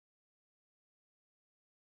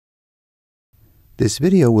This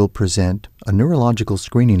video will present a neurological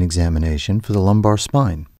screening examination for the lumbar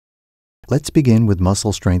spine. Let's begin with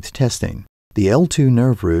muscle strength testing. The L2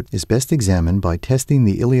 nerve root is best examined by testing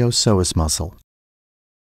the iliopsoas muscle.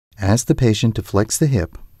 Ask the patient to flex the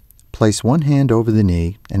hip. Place one hand over the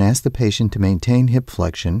knee and ask the patient to maintain hip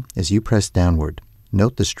flexion as you press downward.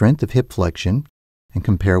 Note the strength of hip flexion and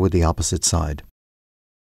compare with the opposite side.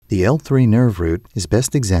 The L3 nerve root is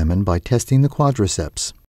best examined by testing the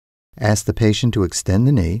quadriceps. Ask the patient to extend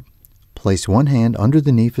the knee, place one hand under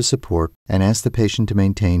the knee for support, and ask the patient to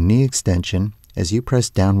maintain knee extension as you press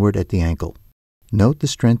downward at the ankle. Note the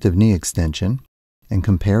strength of knee extension and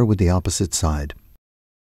compare with the opposite side.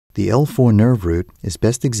 The L4 nerve root is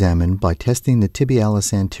best examined by testing the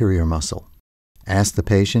tibialis anterior muscle. Ask the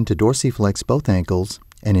patient to dorsiflex both ankles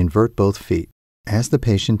and invert both feet. Ask the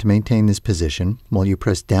patient to maintain this position while you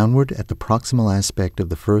press downward at the proximal aspect of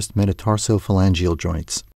the first metatarsophalangeal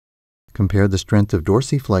joints. Compare the strength of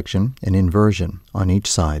dorsiflexion and inversion on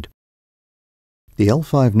each side. The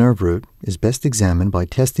L5 nerve root is best examined by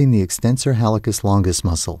testing the extensor hallucis longus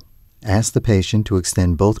muscle. Ask the patient to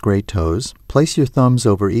extend both great toes, place your thumbs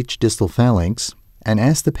over each distal phalanx, and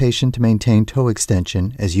ask the patient to maintain toe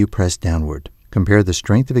extension as you press downward. Compare the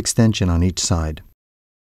strength of extension on each side.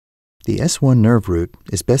 The S1 nerve root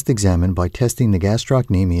is best examined by testing the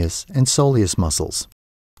gastrocnemius and soleus muscles.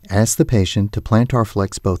 Ask the patient to plantar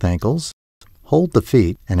flex both ankles, hold the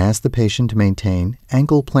feet, and ask the patient to maintain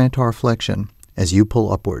ankle plantar flexion as you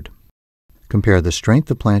pull upward. Compare the strength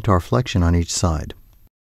of plantar flexion on each side.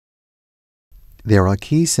 There are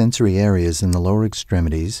key sensory areas in the lower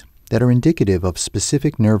extremities that are indicative of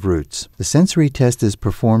specific nerve roots. The sensory test is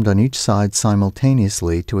performed on each side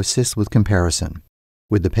simultaneously to assist with comparison.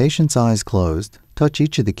 With the patient's eyes closed, touch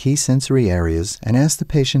each of the key sensory areas and ask the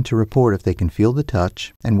patient to report if they can feel the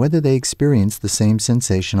touch and whether they experience the same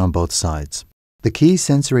sensation on both sides. The key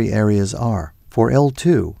sensory areas are, for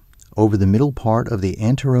L2, over the middle part of the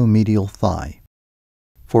anteromedial thigh.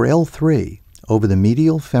 For L3, over the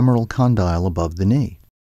medial femoral condyle above the knee.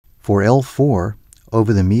 For L4,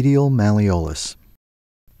 over the medial malleolus.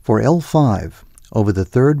 For L5, over the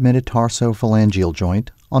third metatarsophalangeal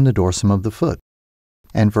joint on the dorsum of the foot.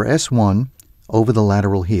 And for S1, over the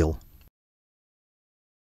lateral heel.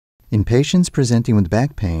 In patients presenting with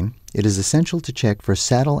back pain, it is essential to check for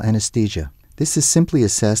saddle anesthesia. This is simply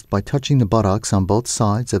assessed by touching the buttocks on both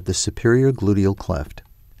sides of the superior gluteal cleft.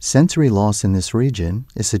 Sensory loss in this region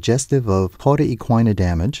is suggestive of cauda equina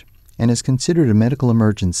damage and is considered a medical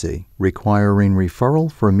emergency, requiring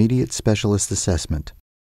referral for immediate specialist assessment.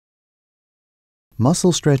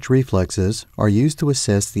 Muscle stretch reflexes are used to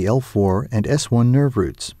assess the L4 and S1 nerve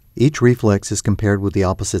roots. Each reflex is compared with the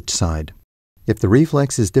opposite side. If the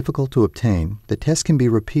reflex is difficult to obtain, the test can be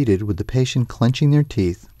repeated with the patient clenching their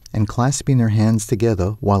teeth and clasping their hands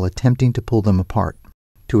together while attempting to pull them apart.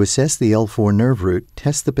 To assess the L4 nerve root,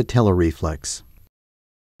 test the patella reflex.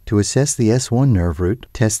 To assess the S1 nerve root,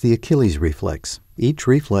 test the Achilles reflex. Each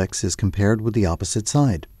reflex is compared with the opposite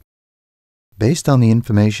side. Based on the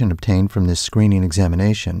information obtained from this screening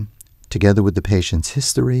examination, together with the patient's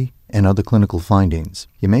history and other clinical findings,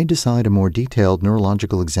 you may decide a more detailed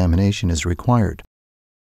neurological examination is required.